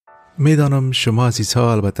میدانم شما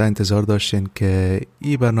عزیزها البته انتظار داشتین که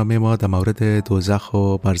این برنامه ما در مورد دوزخ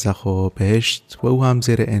و برزخ و بهشت و او هم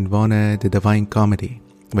زیر عنوان The Divine Comedy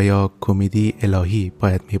و یا کمدی الهی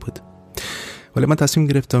باید می بود. ولی من تصمیم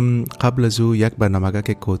گرفتم قبل از او یک برنامه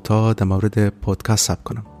که کوتاه در مورد پادکست ثبت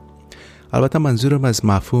کنم. البته منظورم از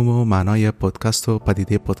مفهوم و معنای پادکست و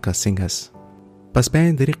پدیده پادکستینگ است. پس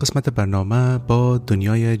بیاین در این قسمت برنامه با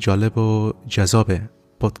دنیای جالب و جذاب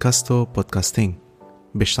پادکست و پادکستینگ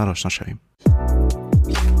بیشتر آشنا شویم.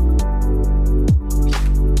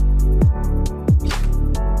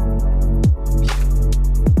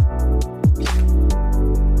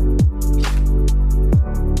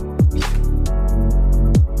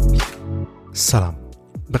 سلام،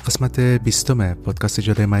 به قسمت 20 پادکست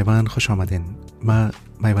جاده میوان خوش آمدین. من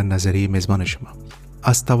میوان نظری میزبان شما.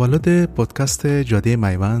 از تولد پادکست جاده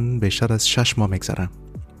میوان بیشتر از 6 ماه میگذره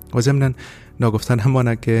و ضمناً ناگفتن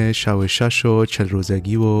همانه که شو 6 و 40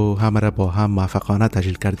 روزگی و همه را با هم موفقانه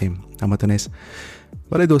تجلیل کردیم، اما تو نیست.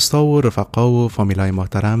 ولی دوستا و رفقا و فامیلای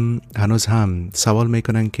محترم هنوز هم سوال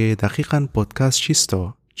میکنن که دقیقاً پادکست چیست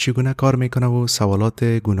و چگونه کار میکنه و سوالات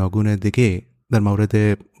گوناگون دیگه در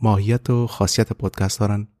مورد ماهیت و خاصیت پادکست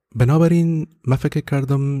دارن. بنابراین من فکر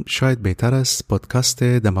کردم شاید بهتر است پادکست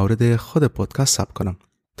در مورد خود پادکست ثبت کنم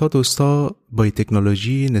تا دوستا با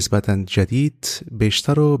تکنولوژی نسبتاً جدید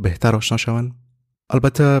بیشتر و بهتر آشنا شوند.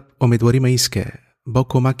 البته امیدواریم است که با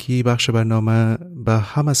کمکی بخش برنامه به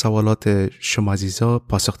همه سوالات شما عزیزا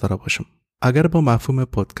پاسخ داده باشم. اگر با مفهوم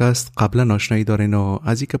پادکست قبلا آشنایی دارین و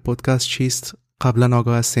از اینکه پادکست چیست قبلا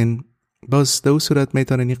آگاه هستین، باز در اون صورت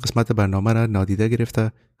میتونین این قسمت برنامه را نادیده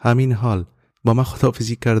گرفته همین حال با من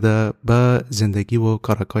خداحافظی کرده به زندگی و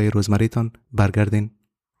کارکای روزمریتان برگردین.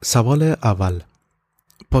 سوال اول: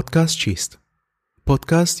 پادکست چیست؟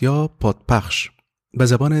 پادکست یا پادپخش به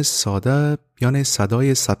زبان ساده یعنی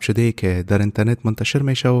صدای ثبت شده که در اینترنت منتشر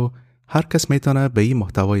میشه و هر کس میتونه به این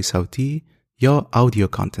محتوای صوتی یا اودیو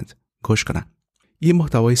کانتنت گوش کنه. این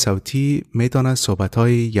محتوای صوتی میتونه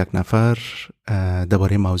صحبت‌های یک نفر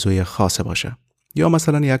درباره موضوع خاص باشه، یا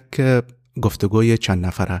مثلا یک گفتگوی چند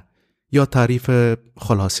نفره، یا تعریف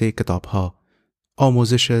خلاصه کتاب‌ها،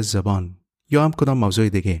 آموزش زبان یا هم کدام موضوع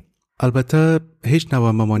دیگه. البته هیچ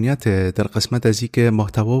نوع ممانعت در قسمت از اینکه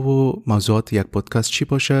محتوا و موضوعات یک پادکست چی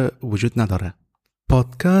باشه وجود نداره.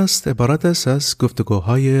 پادکست عبارت است از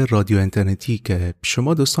گفتگوهای رادیو اینترنتی که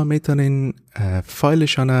شما دوستان میتونین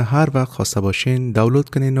فایلشان هر وقت خواسته باشین دانلود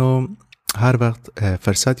کنین و هر وقت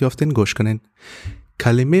فرصت یافتین گوش کنین.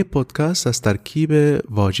 کلمه پادکست از ترکیب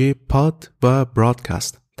واژه پاد و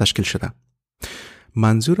برادکست تشکیل شده.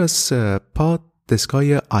 منظور از پاد دستگاه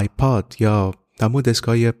آیپاد یا همون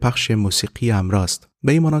دستگاه پخش موسیقی امروز است.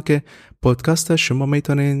 به این معنی که پادکست شما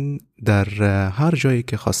میتونین در هر جایی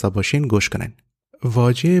که خواسته باشین گوش کنین.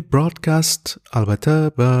 واژه برادکست البته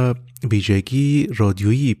به ویژگی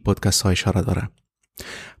رادیویی پادکست ها اشاره داره.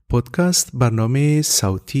 پادکست برنامه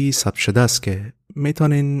صوتی ثبت شده است که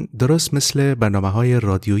میتونین درست مثل برنامه های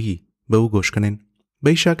رادیویی به او گوش کنین. به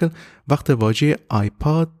این شکل وقت واژه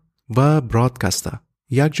آیپاد و برادکست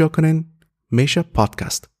یک جا کنین میشه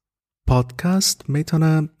پادکست. پادکست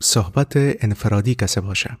میتونه صحبت انفرادی کسی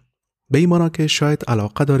باشه، به این معنی که شاید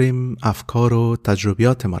علاقه داریم افکار و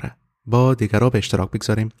تجربیات ما را با دیگران به اشتراک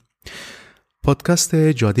بگذاریم. پادکست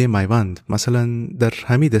جاده میوند مثلا در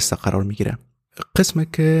همین دسته قرار میگیره. قسمی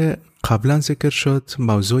که قبلا ذکر شد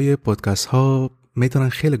موضوع پادکست ها میتونن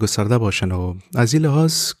خیلی گسترده باشن و از این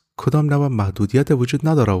لحاظ کدام نوع محدودیت وجود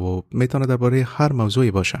نداره و میتونه درباره هر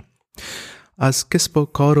موضوعی باشه، از کسب و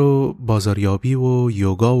کار و بازاریابی و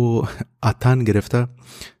یوگا و اتن گرفته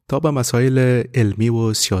تا به مسائل علمی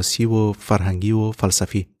و سیاسی و فرهنگی و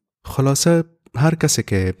فلسفی. خلاصه هر کسی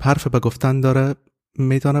که حرف به گفتن داره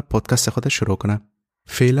میتونه پادکست خودش شروع کنه.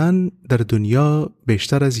 فعلا در دنیا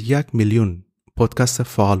بیشتر از 1 میلیون پادکست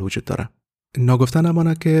فعال وجود داره. ناگفتن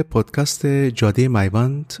امانه که پادکست جاده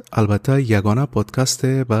میوند البته یگانه پادکست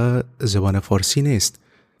به زبان فارسی نیست.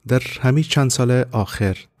 در همین چند سال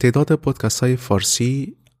آخر تعداد پادکست های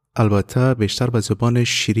فارسی البته بیشتر به زبان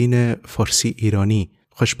شیرین فارسی ایرانی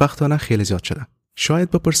خوشبختانه خیلی زیاد شده.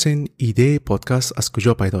 شاید بپرسین ایده پادکست از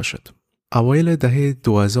کجا پیدا شد؟ اوایل دهه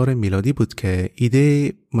 2000 میلادی بود که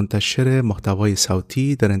ایده منتشر محتوای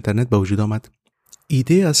صوتی در اینترنت به وجود آمد.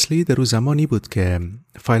 ایده اصلی در اون زمانی بود که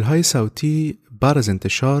فایل های صوتی بعد از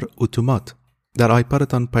انتشار اتومات در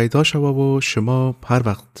آیپادتان پیدا شود و شما هر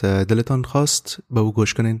وقت دلتان خواست به او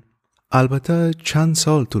گوش کنین. البته چند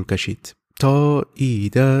سال طول کشید تا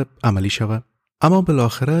ایده عملی شود، اما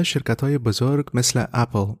بالاخره شرکت‌های بزرگ مثل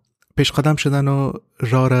اپل پیش قدم شدن و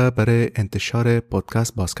راه را برای انتشار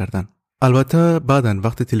پادکست باز کردن. البته بعداً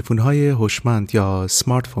وقت تلفن‌های هوشمند یا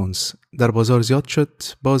سمارت فونز در بازار زیاد شد،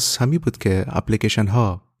 باز همی بود که اپلیکیشن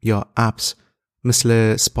ها یا اپس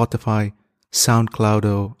مثل سپاتیفای، ساوند کلاود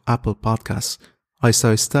و اپل پادکست آیسته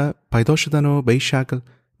آیسته پیدا شدن و به این شکل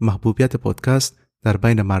محبوبیت پادکست در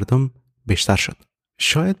بین مردم بیشتر شد.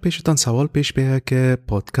 شاید پیشتان سوال پیش بیاید که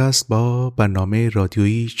پادکست با برنامه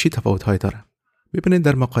رادیویی چی تفاوت‌هایی داره؟ ببینید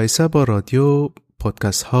در مقایسه با رادیو،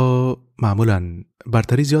 پادکست ها معمولاً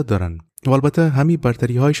برتری زیاد دارن و البته همین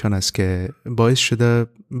برتری هایشان است که باعث شده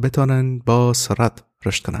بتانن با سرعت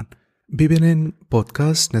رشد کنن. ببینین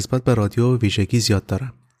پادکست نسبت به رادیو ویژگی زیاد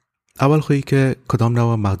داره. اول خویی که کدام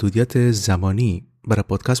نوع محدودیت زمانی برای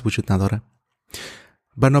پادکست وجود نداره.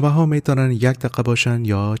 برنامه ها میتونن 1 دقیقه باشن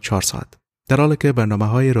یا 4 ساعت، در حالی که برنامه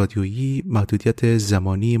های رادیویی محدودیت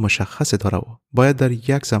زمانی مشخص داره و باید در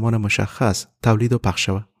یک زمان مشخص تولید و پخش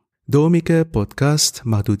شود. دومی که پادکست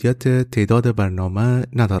محدودیت تعداد برنامه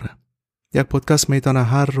نداره. یک پادکست میتونه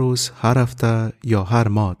هر روز، هر هفته یا هر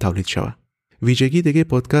ماه تولید شود. ویژگی دیگه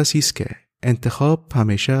پادکست است که انتخاب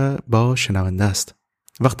همیشه با شنونده است.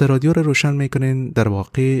 وقتی رادیو رو روشن میکنین، در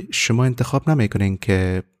واقع شما انتخاب نمیکنین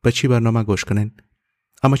که به چی برنامه گوش کنین.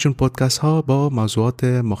 اما چون پادکست ها با موضوعات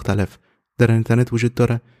مختلف در اینترنت وجود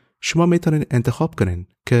داره، شما میتونین انتخاب کنین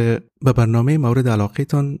که به برنامه مورد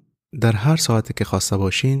علاقتون در هر ساعتی که خواسته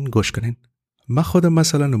باشین گوش کنین. من خودم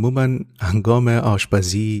مثلا عموما هنگام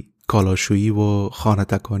آشپزی، کالاشویی و خانه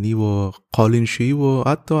تکانی و قالینشویی و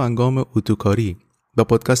حتی هنگام اتوکاری به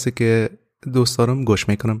پادکستی که دوست دارم گوش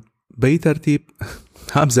میکنم. به این ترتیب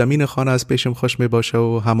هم زمین خانه از پیشم خوش می باشه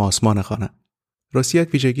و هم آسمان خانه. راستی یک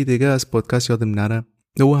ویژگی دیگه از پادکست یادم نره،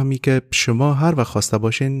 او همی که شما هر وقت خواسته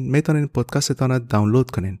باشین میتونین پادکستتان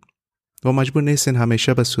دانلود کنین و مجبور نیستین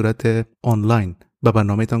همیشه به صورت آنلاین به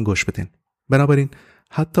برنامه‌تان گوش بدین. بنابراین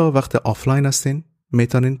حتی وقت آفلاین هستین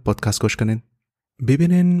میتونین پادکست گوش کنین.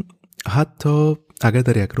 ببینین حتی اگر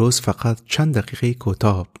در یک روز فقط چند دقیقه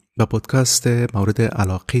کوتاه به پادکست مورد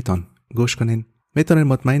علاقتان گوش کنین، میتونین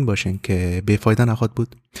مطمئن باشین که بی‌فایده نخواهد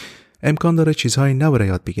بود. امکان داره چیزهای نو را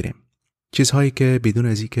یاد بگیریم، چیزهایی که بدون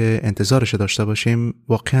از اینکه انتظارش داشته باشیم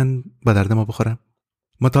واقعاً به درد ما بخوره.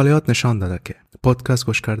 مطالعات نشان داده که پادکست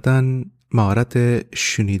گوش کردن مهارت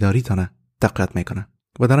شنیداریتان تقویت میکنه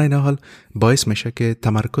و در این حال باعث میشه که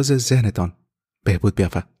تمرکز ذهنتان بهبود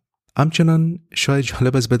بیافته. همچنان شاید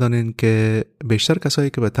جالب است بدانین که بیشتر کسایی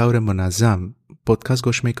که به طور منظم پادکست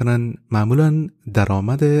گوش میکنن معمولاً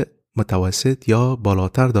درآمد متوسط یا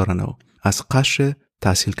بالاتر دارن و از قشر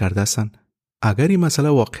تحصیل کرده هستن. اگر این مسئله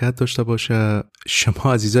واقعیت داشته باشه،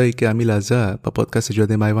 شما عزیزایی که همین لحظه به پادکست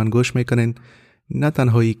جاده میوان گوش میکنین، نه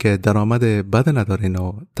تنهایی که درآمد بد ندارین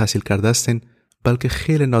و تحصیل کرده هستین، بلکه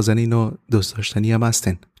خیلی نازنین و دوست داشتنی هم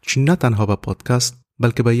هستین. چون نه تنها به پادکست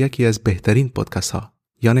بلکه به یکی از بهترین پادکست ها،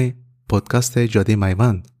 یعنی پادکست جاده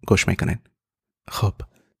میوان گوش میکنین. خب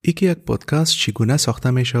اینکه یک پادکست چگونه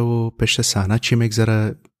ساخته میشه و پشت صحنه چی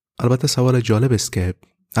میگذره، البته سوال جالب است که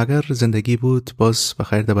اگر زندگی بود باز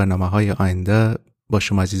بخیر در برنامه‌های آینده با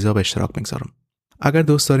شما عزیزا به اشتراک میگذارم. اگر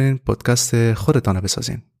دوست دارین پادکست خودتان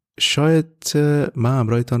بسازین، شاید من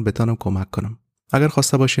همراهتان بتونم کمک کنم. اگر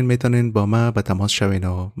خواسته باشین میتونین با من به تماس شوین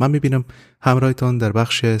و من میبینم همراهتان در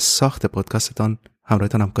بخش ساخت پادکستتان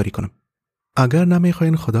همراهتان همکاری کنم. اگر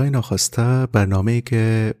نمیخواین خدای ناخواسته برنامه‌ای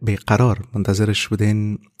که بیقرار منتظرش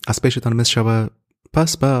بودین از پیشتان مس شوه،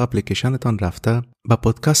 پس به اپلیکیشنتان رفته به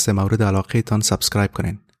پادکست مورد علاقه‌تان سابسکرایب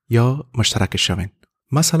کنین یا مشترکش شوین.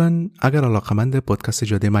 مثلا اگر علاقمند پادکست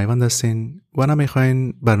جاده میوان هستین و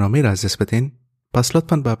نمیخواین برنامه را از دست بدین، پس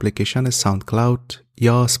لطفاً به اپلیکیشن ساوند کلاود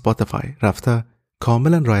یا سپاتیفای رفته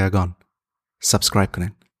کاملا رایگان سابسکرایب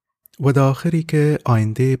کنین. و در آخری که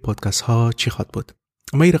آینده پادکست ها چی خواهد بود؟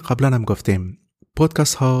 ما ایره قبلا هم گفتیم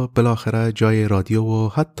پادکست ها بالاخره جای رادیو و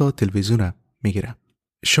حتی تلویزیون میگیره.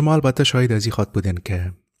 شما البته شاید از این خواهد بودین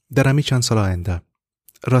که در همین چند سال آینده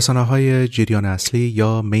رسانه‌های جریان اصلی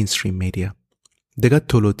یا مینستریم میدیا دیگه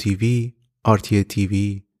تولو تیوی، آرتی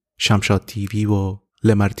تیوی، شمشاد تیوی و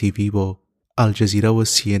لمر تیوی و الجزیره و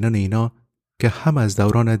CNN اینا که هم از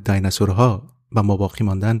دوران دایناسورها و ما باقی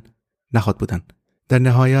ماندن نخواهد بودن. در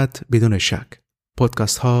نهایت بدون شک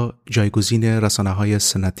پادکست ها جایگزین رسانه‌های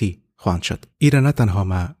سنتی خواهند شد. ایره نه تنها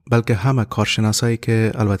ما بلکه همه کارشناسایی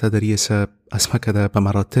که البته در این حساب از مکده به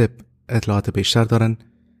مراتب اطلاعات بیشتر دارن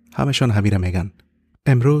همشان همیره میگن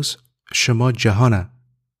امروز شما جهان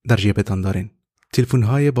در جیبتان دارین.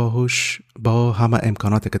 تلفن‌های باهوش با همه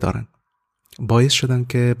امکاناتی که دارن باعث شدن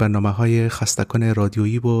که برنامه‌های خسته‌کن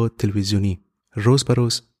رادیویی و تلویزیونی روز به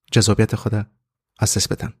روز جذابیت خود از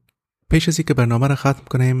دست بدن. پیش از اینکه برنامه را ختم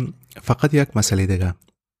کنیم فقط یک مسئله دیگه.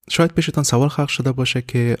 شاید پیشتان سوال خلق شده باشه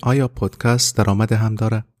که آیا پادکست درآمد هم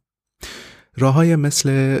داره؟ راه‌های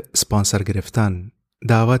مثل اسپانسر گرفتن،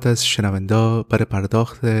 دعوت از شنوندا برای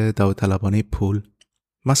پرداخت داوطلبانه پول،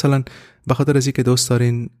 مثلا به خاطر از اینکه دوست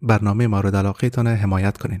دارین برنامه مورد علاقه‌تان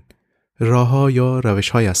حمایت کنین، راه‌ها یا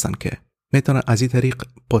روش‌هایی هستن که میتونه از این طریق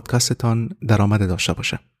پادکستتان درآمد داشته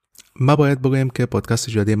باشه. ما باید بگویم که پادکست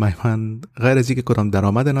جاده میوان غیر از اینکه کدام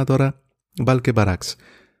درآمد نداره، بلکه برعکس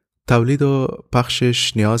تولید و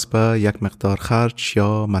پخشش نیاز به یک مقدار خرج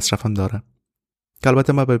یا مصرف هم داره که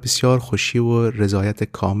البته ما به بسیار خوشی و رضایت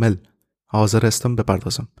کامل حاضر هستم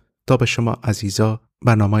بپردازم تا به شما عزیزا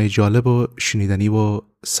برنامه جالب و شنیدنی و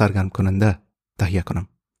سرگرم کننده تهیه کنم.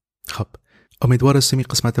 خب امیدوار هستم این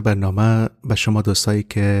قسمت برنامه به شما دوستایی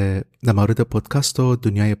که در مورد پادکست و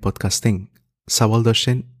دنیای پادکستینگ سوال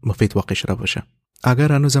داشتین مفید واقع شده باشه.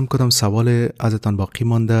 اگر هنوزم کدام سوال ازتان باقی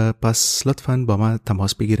مانده، پس لطفاً با من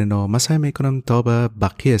تماس بگیرین و من سعی میکنم تا به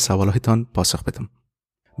بقیه سوالاتتان پاسخ بدم.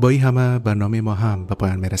 با این همه برنامه ما هم به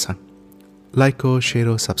پایان میرسن. لایک و شیر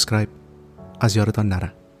و سابسکرایب از یادتان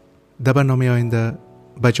نره. در برنامه آینده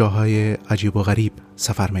به جاهای عجیب و غریب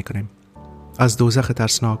سفر میکنیم، از دوزخ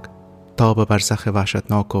ترسناک تا به برزخ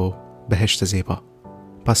وحشتناک و بهشت زیبا.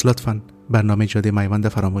 پس لطفاً برنامه جاده میوان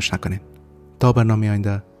فراموش نکنین. تا برنامه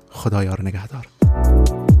آینده، خدایا رو نگهدار.